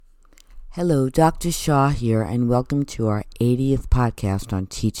Hello, Dr. Shaw here, and welcome to our 80th podcast on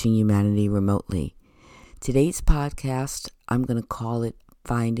teaching humanity remotely. Today's podcast, I'm going to call it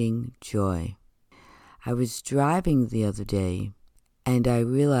Finding Joy. I was driving the other day, and I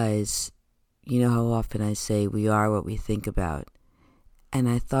realized, you know how often I say we are what we think about. And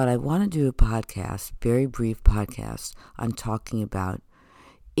I thought I want to do a podcast, very brief podcast, on talking about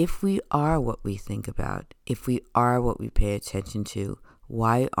if we are what we think about, if we are what we pay attention to,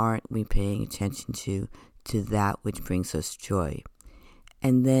 why aren't we paying attention to that which brings us joy?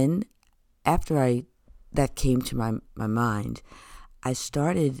 And then after that came to my mind, I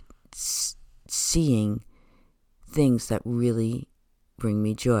started seeing things that really bring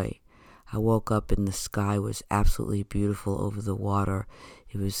me joy. I woke up and the sky was absolutely beautiful over the water.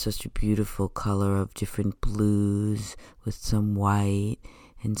 It was such a beautiful color of different blues with some white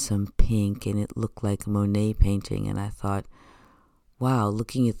and some pink, and it looked like a Monet painting. And I thought, wow,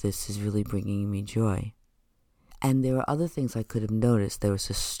 looking at this is really bringing me joy. And there were other things I could have noticed. There was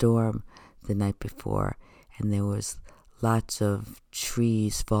a storm the night before, and there was lots of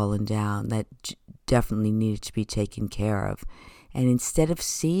trees falling down that definitely needed to be taken care of. And instead of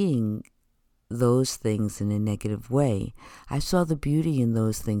seeing those things in a negative way, I saw the beauty in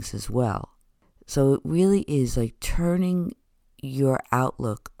those things as well. So it really is like turning your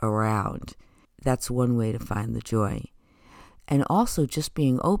outlook around. That's one way to find the joy. And also just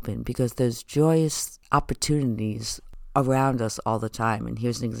being open, because there's joyous opportunities around us all the time. And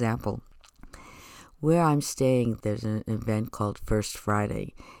here's an example. Where I'm staying, there's an event called First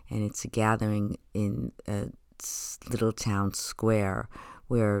Friday, and it's a gathering in a little town square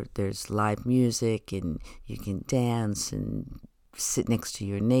where there's live music and you can dance and sit next to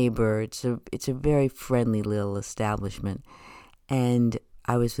your neighbor. It's a very friendly little establishment. And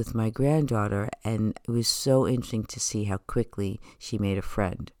I was with my granddaughter, and it was so interesting to see how quickly she made a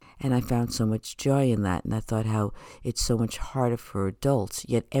friend. And I found so much joy in that, and I thought how it's so much harder for adults,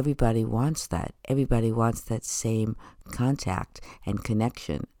 yet everybody wants that. Everybody wants that same contact and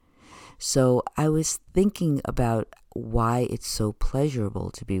connection. So I was thinking about why it's so pleasurable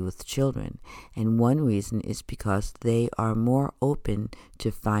to be with children. And one reason is because they are more open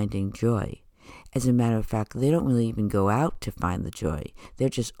to finding joy. As a matter of fact, they don't really even go out to find the joy. They're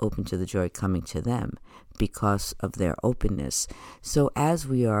just open to the joy coming to them because of their openness. So as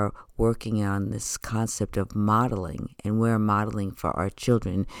we are working on this concept of modeling, and we're modeling for our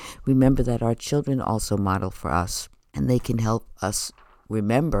children, remember that our children also model for us, and they can help us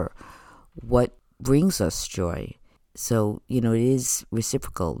remember what brings us joy. So, it is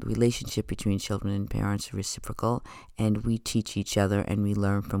reciprocal. The relationship between children and parents are reciprocal, and we teach each other and we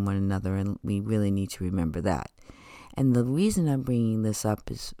learn from one another, and we really need to remember that. And the reason I'm bringing this up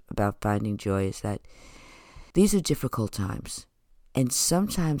is about finding joy is that these are difficult times, and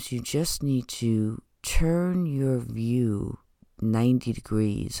sometimes you just need to turn your view 90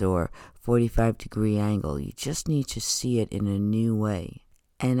 degrees or 45-degree angle. You just need to see it in a new way.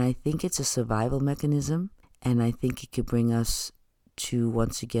 And I think it's a survival mechanism. And I think it could bring us to,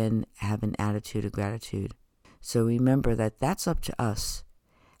 once again, have an attitude of gratitude. So remember that that's up to us.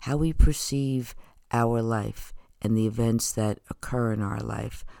 How we perceive our life and the events that occur in our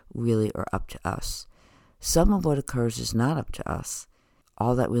life really are up to us. Some of what occurs is not up to us.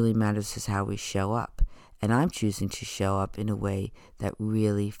 All that really matters is how we show up. And I'm choosing to show up in a way that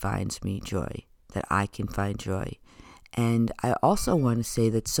really finds me joy, that I can find joy. And I also want to say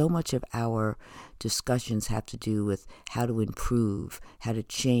that so much of our discussions have to do with how to improve, how to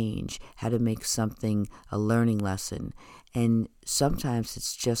change, how to make something a learning lesson. And sometimes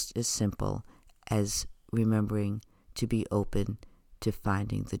it's just as simple as remembering to be open to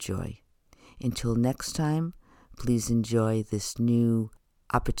finding the joy. Until next time, please enjoy this new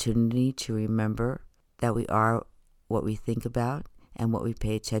opportunity to remember that we are what we think about and what we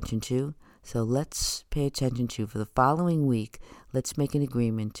pay attention to. So let's pay attention to, for the following week, let's make an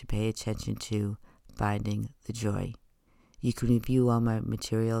agreement to pay attention to finding the joy. You can review all my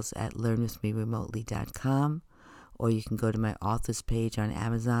materials at learnwithmeremotely.com, or you can go to my author's page on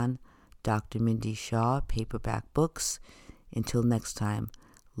Amazon, Dr. Mindy Shaw, paperback books. Until next time,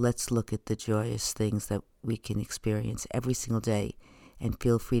 let's look at the joyous things that we can experience every single day, and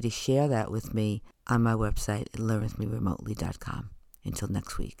feel free to share that with me on my website at learnwithmeremotely.com. Until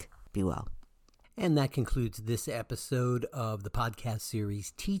next week. Be well. And that concludes this episode of the podcast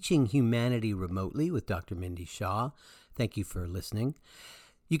series Teaching Humanity Remotely with Dr. Mindy Shaw. Thank you for listening.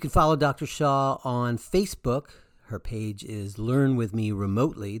 You can follow Dr. Shaw on Facebook. Her page is Learn With Me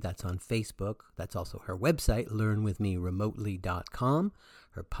Remotely. That's on Facebook. That's also her website, learnwithmeremotely.com.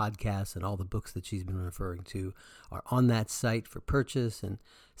 her podcasts and all the books that she's been referring to are on that site for purchase, and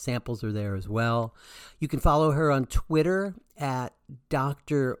samples are there as well. You can follow her on Twitter at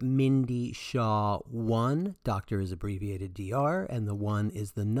Dr. Mindy Shaw 1. Doctor is abbreviated DR, and the 1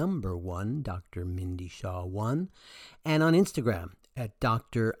 is the number 1, Dr. Mindy Shaw 1. And on Instagram at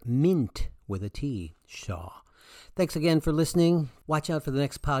Dr. Mint with a T, Shaw. Thanks again for listening. Watch out for the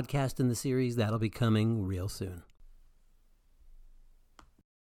next podcast in the series. That'll be coming real soon.